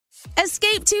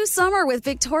Escape to summer with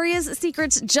Victoria's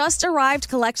Secret's just arrived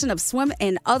collection of swim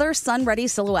and other sun-ready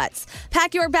silhouettes.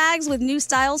 Pack your bags with new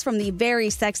styles from the Very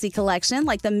Sexy collection,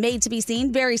 like the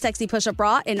made-to-be-seen Very Sexy push-up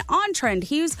bra in on-trend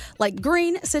hues like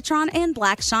green, citron, and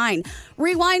black shine.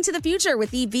 Rewind to the future with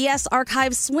the VS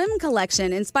Archive swim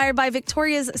collection, inspired by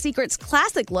Victoria's Secret's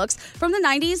classic looks from the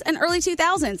 90s and early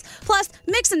 2000s. Plus,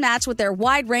 mix and match with their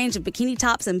wide range of bikini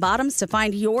tops and bottoms to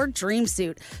find your dream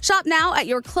suit. Shop now at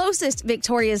your closest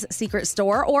Victoria's Secret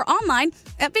store or online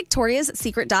at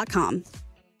victoriassecret.com.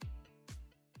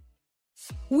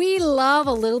 We love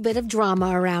a little bit of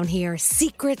drama around here.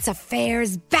 Secrets,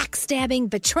 affairs, backstabbing,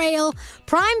 betrayal.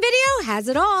 Prime Video has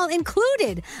it all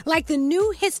included, like the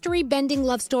new history-bending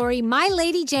love story, My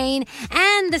Lady Jane,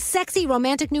 and the sexy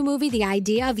romantic new movie, The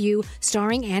Idea of You,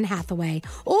 starring Anne Hathaway.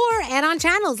 Or add-on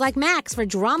channels like Max for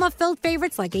drama-filled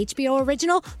favorites like HBO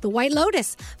original, The White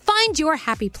Lotus. Find your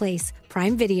happy place.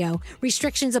 Prime Video.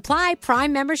 Restrictions apply.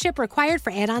 Prime membership required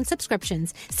for add-on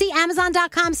subscriptions. See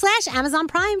Amazon.com/Amazon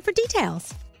Prime for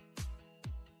details.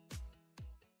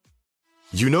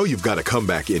 You know you've got a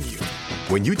comeback in you.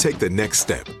 When you take the next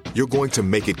step, you're going to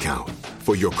make it count.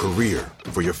 For your career,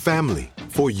 for your family,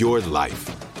 for your life.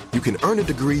 You can earn a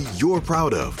degree you're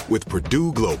proud of with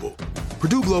Purdue Global.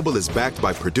 Purdue Global is backed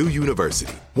by Purdue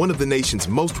University, one of the nation's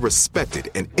most respected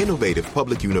and innovative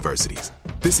public universities.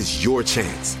 This is your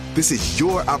chance. This is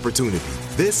your opportunity.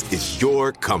 This is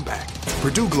your comeback.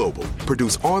 Purdue Global,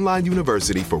 Purdue's online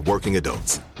university for working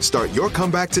adults. Start your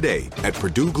comeback today at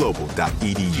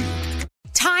purdueglobal.edu.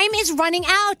 Time is running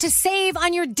out to save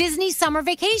on your Disney summer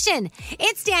vacation.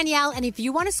 It's Danielle, and if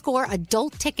you want to score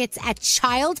adult tickets at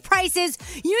child prices,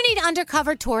 you need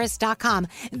UndercoverTourist.com.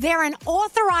 They're an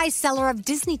authorized seller of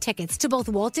Disney tickets to both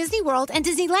Walt Disney World and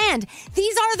Disneyland.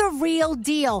 These are the real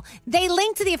deal. They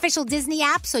link to the official Disney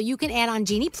app so you can add on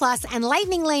Genie Plus and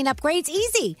Lightning Lane upgrades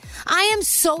easy. I am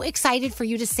so excited for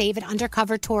you to save at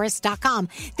UndercoverTourist.com.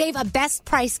 They've a best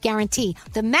price guarantee.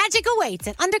 The magic awaits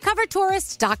at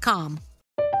UndercoverTourist.com.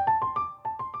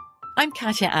 I'm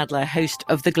Katya Adler, host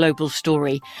of The Global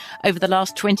Story. Over the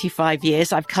last 25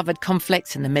 years, I've covered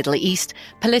conflicts in the Middle East,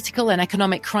 political and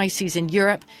economic crises in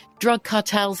Europe, drug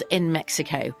cartels in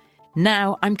Mexico.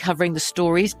 Now I'm covering the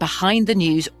stories behind the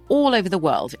news all over the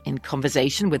world in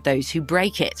conversation with those who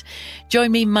break it.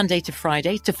 Join me Monday to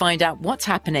Friday to find out what's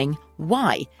happening,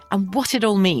 why, and what it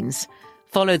all means.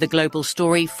 Follow The Global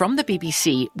Story from the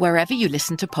BBC wherever you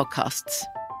listen to podcasts.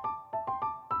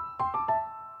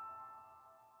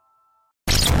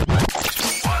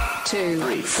 2,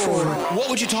 3, 4. What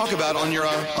would you talk about on your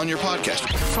podcast?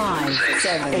 5,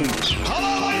 7, 8.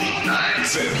 Hello, 9,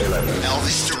 10, 11.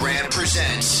 Elvis Duran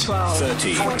presents 12,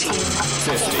 13, 14,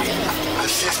 15. The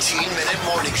 15-minute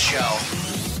morning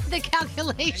show. The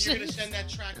calculations. Send that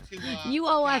track to, You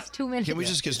owe us 2 minutes. Can we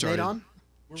just get started? on?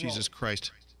 Jesus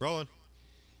Christ. Rolling.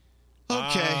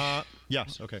 Okay.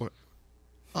 Yes, okay.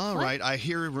 All right. I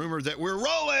hear a rumor that we're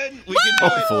rolling. We can do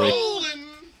Hopefully. it.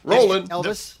 Rolling.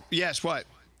 Elvis, Yes, what?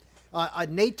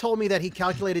 Nate told me that he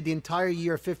calculated the entire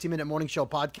year of 15-minute morning show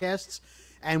podcasts,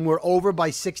 and we're over by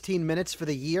 16 minutes for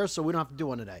the year, so we don't have to do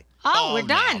one today. Oh, we're no,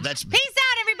 done. that's- Peace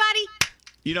out, everybody.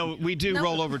 You know, we do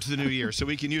roll over to the new year, so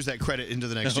we can use that credit into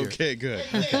the next year. Okay, good.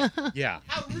 Yeah.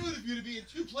 How rude of you to be in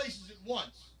two places at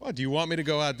once. Well, do you want me to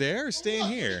go out there or stay in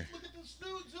here? Look at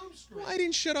the Zoom screen. I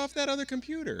didn't shut off that other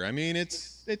computer. I mean, it's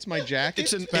my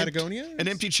jacket. It's Patagonia. an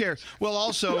empty chair. Well,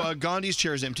 also, Gandhi's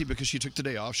chair is empty because she took the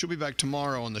day off. She'll be back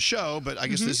tomorrow on the show, but I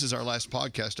guess this is our last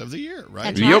podcast of the year, right?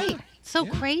 That's Yep. right. So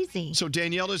crazy. So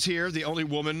Danielle is here, the only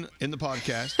woman in the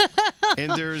podcast.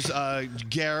 And there's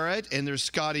Garrett, and there's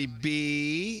Scotty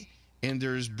B, and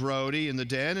there's Brody in the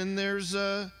den, and there's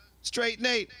Straight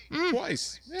Nate.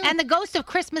 Twice. Yeah. And the ghost of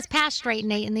Christmas past straight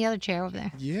Nate in the other chair over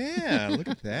there. Yeah, look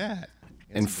at that.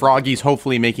 And Froggy's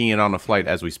hopefully making it on a flight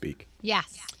as we speak.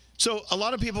 Yes. So a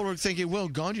lot of people are thinking, well,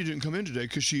 Gandhi didn't come in today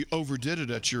because she overdid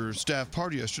it at your staff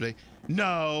party yesterday.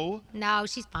 No. No,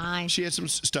 she's fine. She had some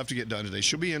stuff to get done today.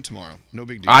 She'll be in tomorrow. No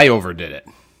big deal. I overdid it.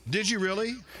 Did you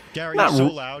really? Gary, Not you're so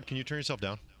re- loud. Can you turn yourself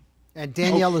down? And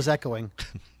Danielle is echoing.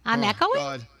 I'm echoing?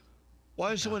 God.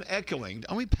 Why is someone echoing?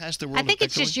 Are we past the world I think of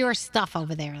it's just echoing? your stuff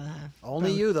over there.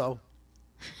 Only you, though.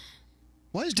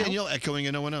 Why is Danielle echoing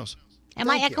and no one else? Am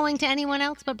Thank I you. echoing to anyone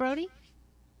else but Brody?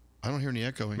 I don't hear any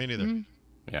echoing. Me neither.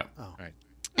 Yeah. All right.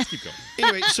 Let's keep going.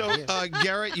 Anyway, so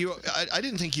Garrett, I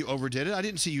didn't think you overdid it. I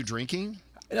didn't see you drinking.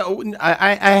 No,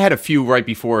 I had a few right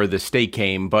before the steak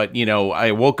came, but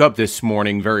I woke up this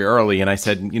morning very early and I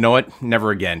said, you know what,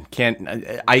 never again. Can't.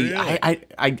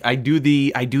 I do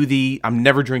the. I'm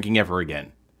never drinking ever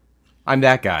again. I'm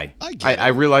that guy. I get I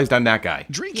realized I'm that guy.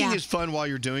 Drinking Yeah. is fun while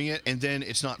you're doing it, and then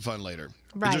it's not fun later.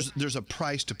 Right. There's a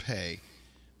price to pay.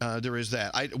 There is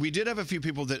that. We did have a few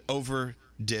people that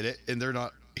overdid it, and they're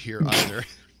not here either.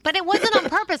 But it wasn't on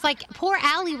purpose. Like, poor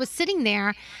Allie was sitting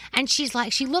there, and she's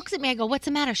like, she looks at me. I go, what's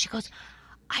the matter? She goes,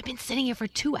 I've been sitting here for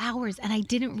 2 hours, and I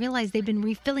didn't realize they've been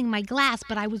refilling my glass,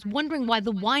 but I was wondering why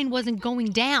the wine wasn't going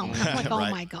down. I'm like, oh,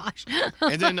 Right. my gosh.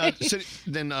 And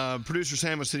then producer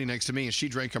Sam was sitting next to me, and she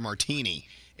drank a martini.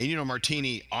 And you know,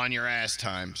 martini on your ass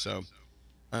time. So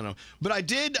I don't know. But I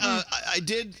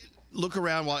did look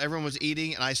around while everyone was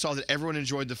eating, and I saw that everyone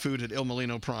enjoyed the food at Il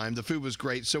Molino Prime. The food was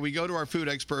great. So we go to our food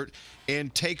expert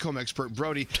and take-home expert,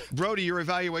 Brody. Brody, your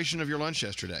evaluation of your lunch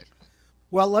yesterday.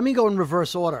 Well, let me go in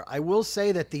reverse order. I will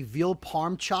say that the veal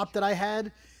parm chop that I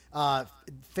had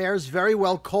fares very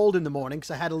well cold in the morning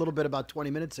because I had a little bit about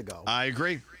 20 minutes ago. I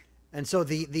agree. And so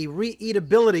the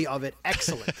reeatability of it,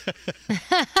 excellent.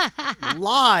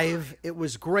 Live, it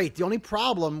was great. The only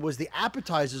problem was the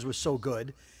appetizers were so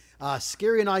good.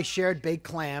 Scary and I shared baked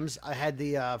clams. I had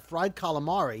the fried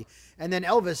calamari. And then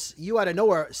Elvis, you out of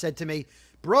nowhere, said to me,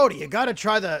 Brody, you got to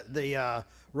try the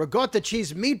ricotta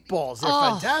cheese meatballs. They're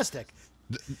fantastic.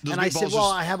 And I said, well,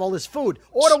 I have all this food.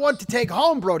 Order one to take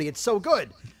home, Brody. It's so good.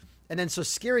 And then so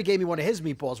Scary gave me one of his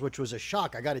meatballs, which was a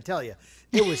shock, I got to tell you.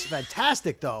 It was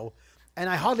fantastic, though. And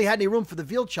I hardly had any room for the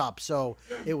veal chop, so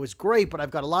it was great, but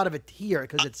I've got a lot of it here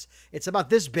because it's about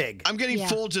this big. I'm getting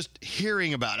full just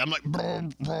hearing about it. I'm like,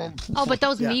 brum, brum. Oh, but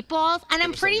those meatballs, and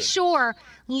I'm pretty sure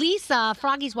Lisa,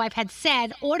 Froggy's wife, had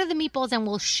said, order the meatballs and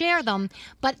we'll share them,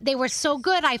 but they were so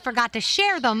good I forgot to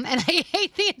share them, and I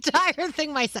ate the entire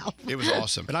thing myself. It was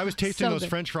awesome. And I was tasting So those good.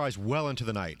 French fries well into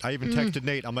the night. I even texted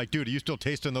Nate. I'm like, dude, are you still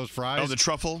tasting those fries? Oh, the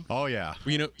truffle? Oh, yeah.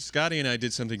 Well, you know, Scotty and I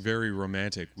did something very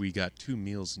romantic. We got 2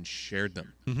 meals and shared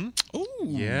them. Mm-hmm. Ooh.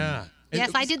 Yeah.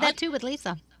 Yes, I did that too with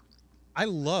Lisa. I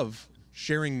love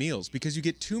sharing meals because you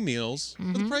get 2 meals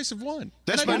for the price of one.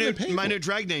 That's And my I new haven't paid my for new it.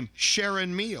 drag name,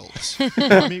 Sharon Meals.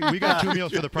 I mean, we got 2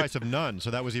 meals for the price of none, so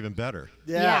that was even better.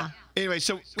 Yeah. Anyway,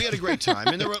 so we had a great time,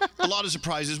 and there were a lot of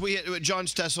surprises. We had John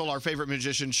Stessel, our favorite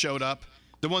magician, showed up.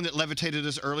 The one that levitated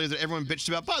us earlier that everyone bitched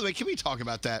about. By the way, can we talk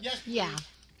about that? Yeah.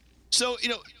 So, you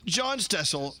know, John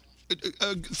Stessel,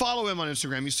 follow him on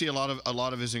Instagram. You see a lot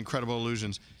of his incredible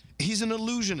illusions. He's an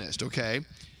illusionist, okay?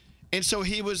 And so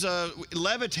he was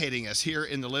levitating us here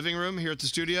in the living room, here at the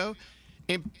studio.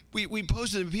 And we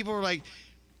posted, and people were like,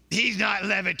 he's not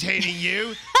levitating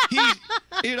you.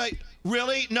 You're like,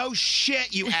 really? No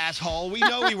shit, you asshole. We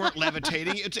know we weren't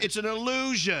levitating. It's an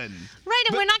illusion. Right,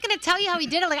 and we're not going to tell you how he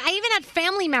did it. Like, I even had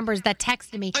family members that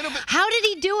texted me, how did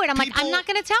he do it? I'm like, I'm not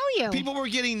going to tell you. People were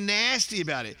getting nasty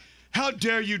about it. How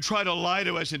dare you try to lie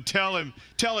to us and tell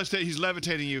us that he's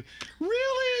levitating you?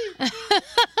 Really?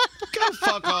 Go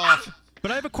fuck off.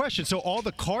 But I have a question. So all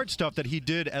the card stuff that he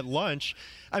did at lunch,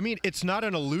 I mean, it's not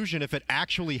an illusion if it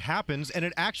actually happens, and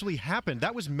it actually happened.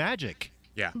 That was magic.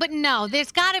 Yeah. But no,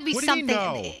 there's got to be What something. do you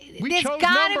know? We There's chose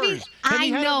gotta numbers, be. and I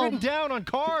he had know. it written down on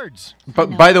cards.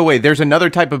 But by the way, there's another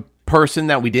type of person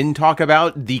that we didn't talk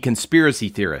about, the conspiracy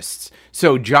theorists.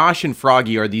 So Josh and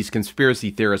Froggy are these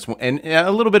conspiracy theorists, and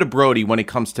a little bit of Brody when it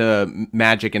comes to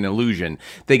magic and illusion.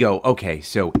 They go, okay,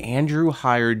 so Andrew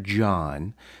hired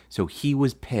John, so he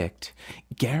was picked.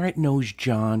 Garrett knows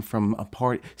John from a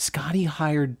part. Scotty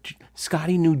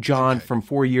knew John from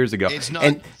 4 years ago. It's not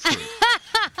true.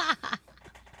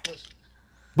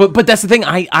 But that's the thing.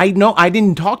 I know I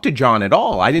didn't talk to John at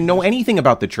all. I didn't know anything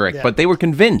about the trick, but they were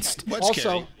convinced.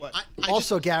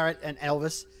 Also, Garrett and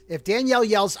Elvis, if Danielle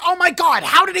yells, "Oh my God,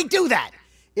 how did he do that?"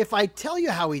 If I tell you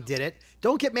how he did it,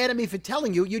 don't get mad at me for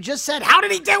telling you. You just said, "How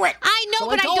did he do it?" I know, So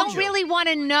but I told don't you. really want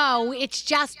to know. It's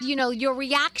just, your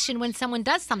reaction when someone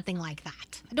does something like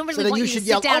that. I don't really So then want you you should to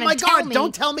yell, sit down "Oh my and tell God, me.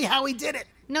 don't tell me how he did it."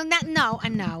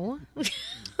 No.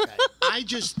 I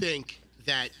just think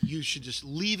that you should just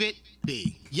leave it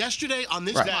be. Yesterday on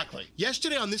this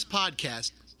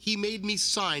podcast, he made me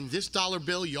sign this dollar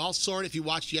bill. You all saw it if you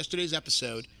watched yesterday's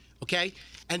episode, okay?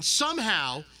 And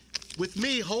somehow, with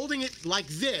me holding it like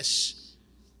this,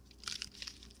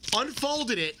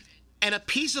 unfolded it, and a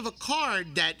piece of a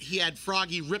card that he had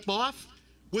Froggy rip off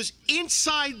was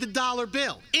inside the dollar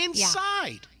bill.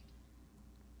 Inside.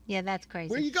 Yeah, that's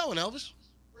crazy. Where are you going, Elvis?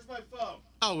 Where's my phone?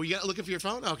 Oh, you got looking for your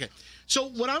phone? Okay. So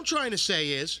what I'm trying to say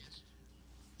is,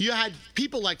 you had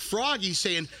people like Froggy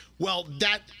saying, "Well,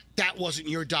 that wasn't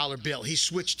your dollar bill. He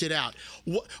switched it out."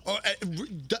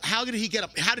 How did he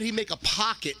How did he make a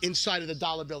pocket inside of the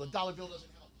dollar bill? The dollar bill doesn't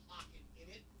have a pocket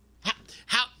in it.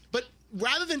 But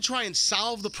rather than try and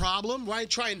solve the problem, right?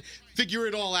 Try and figure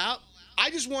it all out.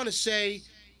 I just want to say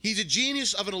he's a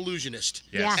genius of an illusionist.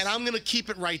 Yes. And I'm going to keep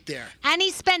it right there. And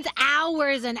he spends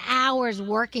hours and hours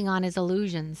working on his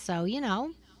illusions. So,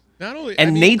 Not only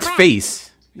And Nate's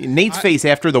face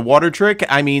after the water trick,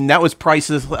 I mean, that was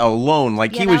priceless alone.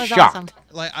 Like, he was shocked. Awesome.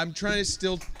 Like,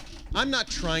 I'm not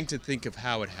trying to think of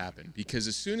how it happened, because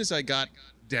as soon as I got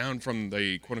down from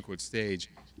the quote-unquote stage,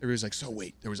 everybody's like, so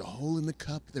wait, there was a hole in the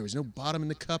cup, there was no bottom in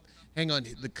the cup, hang on,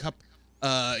 the cup,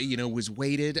 was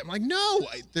weighted. I'm like, no,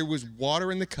 there was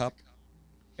water in the cup,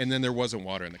 and then there wasn't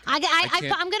water in the cup.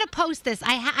 I'm going to post this.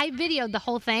 I videoed the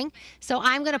whole thing, so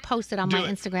I'm going to post it on my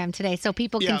Instagram today so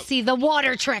people can see the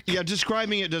water trick. Yeah,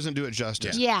 describing it doesn't do it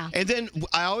justice. Yeah. And then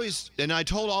I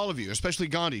told all of you, especially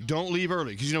Gandhi, don't leave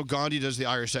early, because Gandhi does the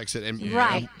Irish exit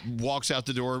and walks out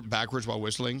the door backwards while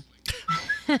whistling.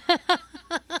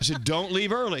 I said, don't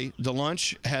leave early. The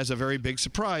lunch has a very big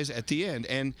surprise at the end.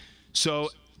 And so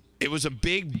it was a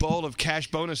big bowl of cash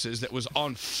bonuses that was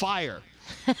on fire.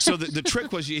 So the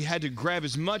trick was you had to grab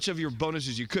as much of your bonus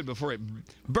as you could before it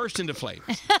burst into flames.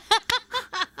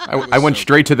 I went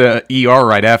straight to the ER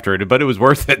right after it, but it was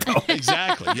worth it, though.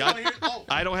 Exactly. Yeah,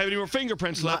 I don't have any more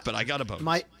fingerprints left, but I got a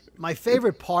bonus. My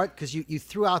favorite part, because you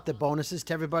threw out the bonuses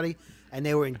to everybody, and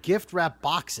they were in gift wrap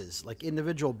boxes, like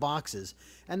individual boxes,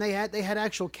 and they had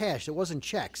actual cash. It wasn't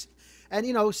checks. And,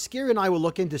 Scary and I were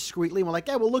looking discreetly, and we're like,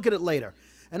 yeah, we'll look at it later.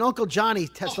 And Uncle Johnny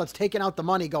starts taking out the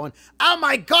money going, oh,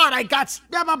 my God, I got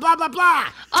blah, blah, blah, blah, blah.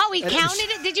 Oh, he counted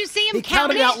it? Did you see him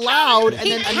count it? He counted it out loud and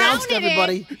then announced to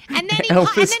everybody. And then he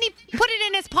put it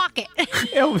in his pocket.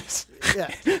 Elvis.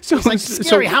 Yeah. He's like,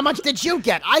 Scary, how much did you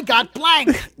get? I got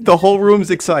blank. The whole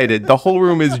room's excited. The whole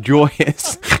room is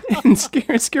joyous. And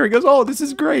Scary goes, oh, this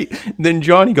is great. And then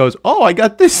Johnny goes, oh, I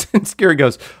got this. And Scary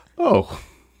goes, oh.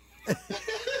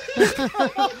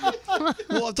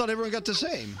 Well, I thought everyone got the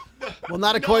same. Well,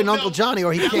 not according to Uncle Johnny,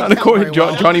 or he can't Not count according very to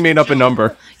well. Johnny made up a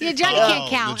number. Yeah, Johnny can't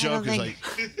count. The I don't joke is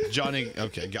think. like, Johnny,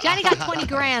 okay. Johnny got 20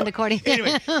 grand, according to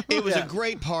Anyway, him. it was a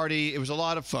great party. It was a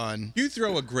lot of fun. You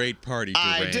throw a great party, Duran.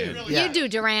 I do. You do,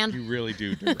 Duran. You really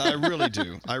do, Duran. I really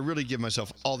do. I really give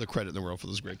myself all the credit in the world for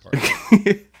this great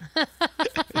party.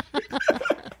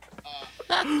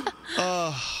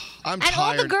 I'm and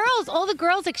tired. all the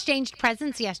girls exchanged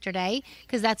presents yesterday,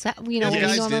 because that's what we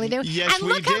guys normally did. do. Yes, and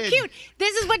we look how did. cute.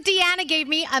 This is what Deanna gave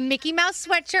me, a Mickey Mouse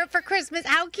sweatshirt for Christmas.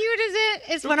 How cute is it?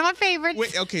 It's one of my favorites.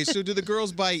 Wait, okay, so do the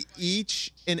girls buy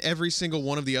each and every single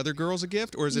one of the other girls a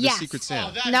gift, or is it Yes. a Secret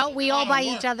Santa? No, we all buy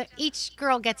each other. Each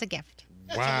girl gets a gift.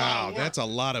 Wow, that's a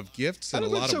lot of gifts and a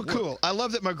lot That's so of work. cool. I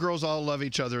love that my girls all love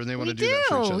each other and they want We to do that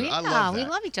for each other. Yeah, I love we that.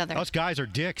 love each other. Us guys are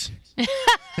dicks.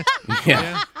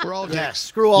 Yeah. We're all dicks.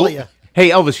 Screw all of you.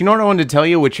 Hey, Elvis, you know what I wanted to tell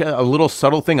you? Which a little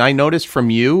subtle thing I noticed from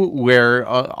you, where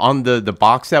on the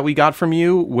box that we got from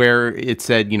you, where it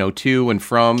said, to and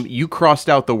from, you crossed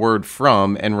out the word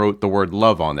from and wrote the word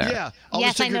love on there. Yeah. All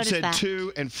Yes, the I stickers noticed said that.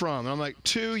 to and from. And I'm like,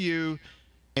 to you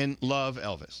and love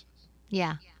Elvis.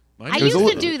 Yeah. Mine I goes used a to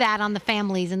little- do that on the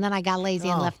families, and then I got lazy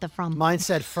and left the from. Mine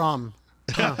said from.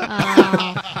 Mwah,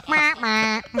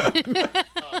 mwah.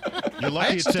 You're I lucky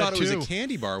it actually said thought it was a two.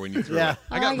 candy bar when you threw Yeah. it.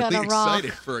 I got got really it wrong.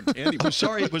 excited for a candy bar. I'm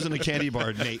sorry it wasn't a candy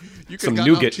bar, Nate. You could Some have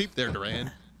gotten off nougat. cheap there,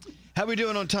 Duran. How we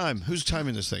doing on time? Who's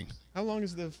timing this thing? How long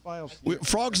is the file?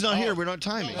 Frog's not here. We're not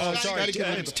timing. Oh, sorry. Gotta get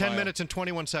rid of It's the 10 file. minutes and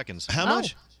 21 seconds. How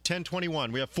much?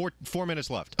 10:21. We have four minutes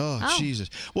left. Oh, Jesus.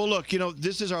 Well, look,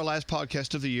 this is our last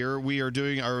podcast of the year. We are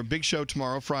doing our big show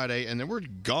tomorrow, Friday, and then we're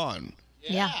gone.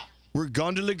 Yeah. We're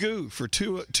gone to Lagoo for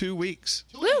two weeks.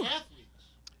 Woo.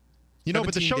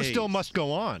 But the 17 show days. still must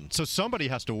go on, so somebody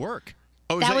has to work.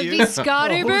 Oh, is That that would you? be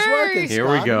Scotty Who's working, B. Here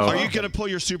we Scott? go. Are you going to pull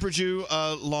your Super Jew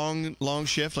long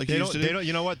shift like They you don't. used to They do? don't.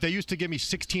 You know what? They used to give me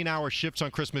 16-hour shifts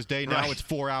on Christmas Day. Now Right. it's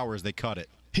 4 hours. They cut it.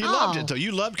 He loved it, though.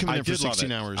 You loved coming I in for did love 16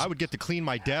 it. hours. I would get to clean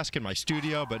my desk in my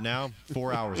studio, but now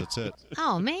 4 hours. That's it.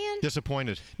 Oh, man.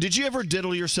 Disappointed. Did you ever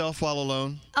diddle yourself while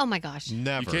alone? Oh, my gosh.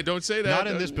 Never. Don't say that. Not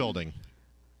in this building.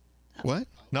 What?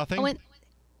 Nothing. Oh,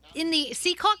 in the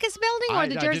Sea Caucus building or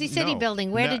the I Jersey didn't City know.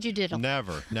 building? Where did you diddle?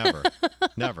 Never. Never.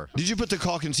 Did you put the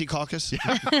caulk in Sea Caucus?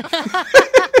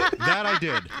 That I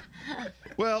did.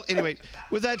 Well, anyway,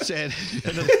 with that said,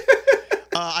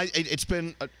 it's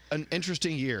been an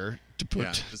interesting year to put,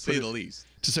 Yeah, to say the least.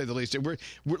 To say the least. We're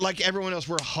like everyone else.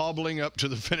 We're hobbling up to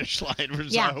the finish line.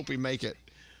 Yeah. I hope we make it,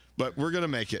 but we're gonna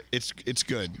make it. It's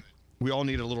good. We all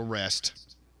need a little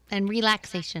rest. And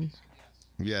relaxation.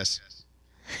 Yes,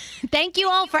 Thank you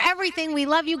all for everything. We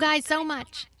love you guys so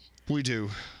much. we do.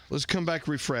 Let's come back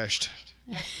refreshed.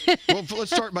 Well,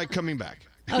 let's start by coming back.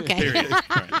 Okay.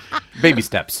 Baby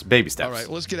steps. Baby steps. All right,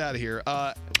 let's get out of here.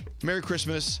 Merry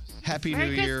Christmas, Happy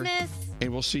Merry New Year, Christmas.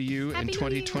 and we'll see you Happy in New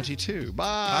Year. 2022.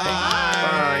 Bye.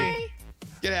 Bye.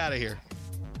 Get out of here.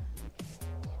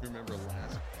 Remember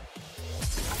last.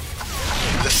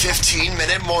 The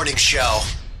 15-Minute Morning Show.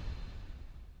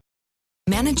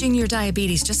 Managing your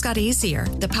diabetes just got easier.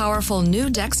 The powerful new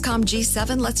Dexcom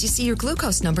G7 lets you see your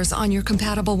glucose numbers on your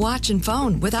compatible watch and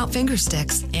phone without finger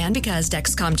sticks. And because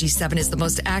Dexcom G7 is the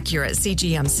most accurate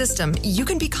CGM system, you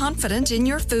can be confident in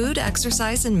your food,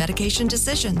 exercise, and medication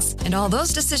decisions. And all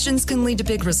those decisions can lead to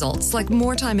big results like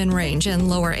more time in range and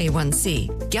lower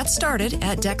A1C. Get started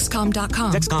at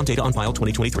Dexcom.com. Dexcom data on file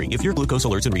 2023. If your glucose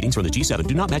alerts and readings from the G7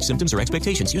 do not match symptoms or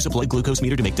expectations, use a blood glucose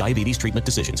meter to make diabetes treatment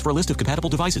decisions. For a list of compatible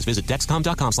devices, visit Dexcom.com/compatibility.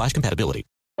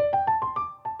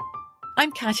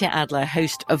 I'm Katya Adler,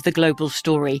 host of The Global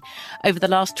Story. Over the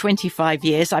last 25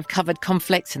 years, I've covered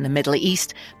conflicts in the Middle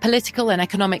East, political and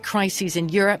economic crises in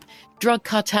Europe, drug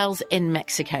cartels in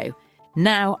Mexico.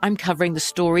 Now I'm covering the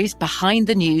stories behind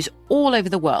the news all over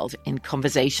the world in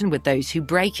conversation with those who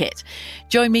break it.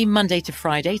 Join me Monday to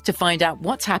Friday to find out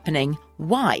what's happening,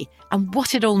 why, and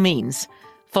what it all means.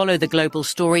 Follow The Global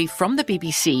Story from the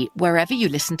BBC wherever you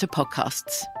listen to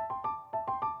podcasts.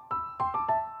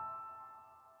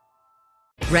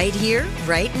 Right here,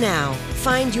 right now.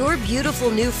 Find your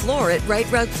beautiful new floor at Right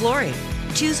Rug Flooring.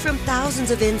 Choose from thousands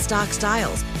of in-stock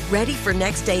styles, ready for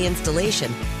next day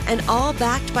installation, and all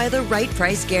backed by the right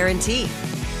price guarantee.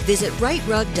 Visit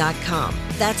rightrug.com.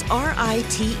 That's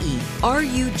RITERUG.com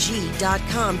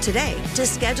today to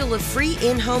schedule a free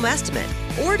in-home estimate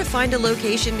or to find a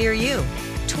location near you.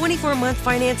 24-month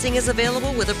financing is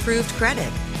available with approved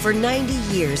credit. For 90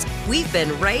 years, we've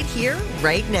been right here,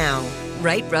 right now.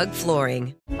 Right Rug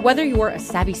Flooring. Whether you're a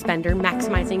savvy spender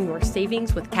maximizing your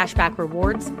savings with cashback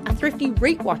rewards, a thrifty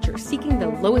rate watcher seeking the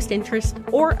lowest interest,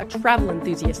 or a travel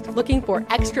enthusiast looking for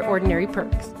extraordinary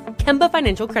perks, Kemba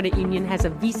Financial Credit Union has a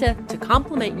visa to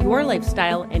complement your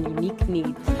lifestyle and unique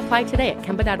needs. Apply today at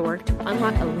Kemba.org to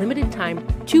unlock a limited time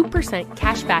 2%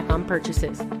 cash back on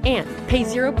purchases and pay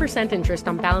 0% interest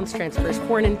on balance transfers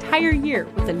for an entire year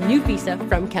with a new visa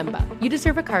from Kemba. You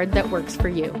deserve a card that works for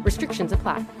you. Restrictions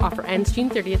apply. Offer ends June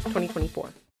 30th, 2024.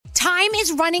 Time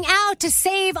is running out to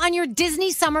save on your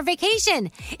Disney summer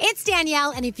vacation. It's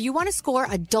Danielle, and if you want to score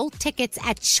adult tickets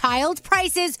at child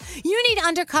prices, you need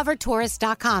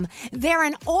UndercoverTourist.com. They're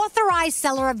an authorized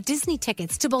seller of Disney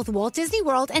tickets to both Walt Disney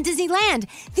World and Disneyland.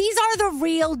 These are the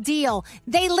real deal.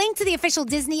 They link to the official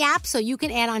Disney app so you can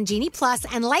add on Genie Plus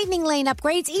and Lightning Lane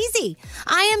upgrades easy.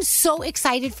 I am so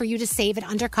excited for you to save at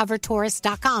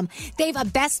UndercoverTourist.com. They have a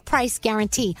best price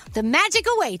guarantee. The magic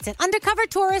awaits at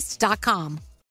UndercoverTourist.com.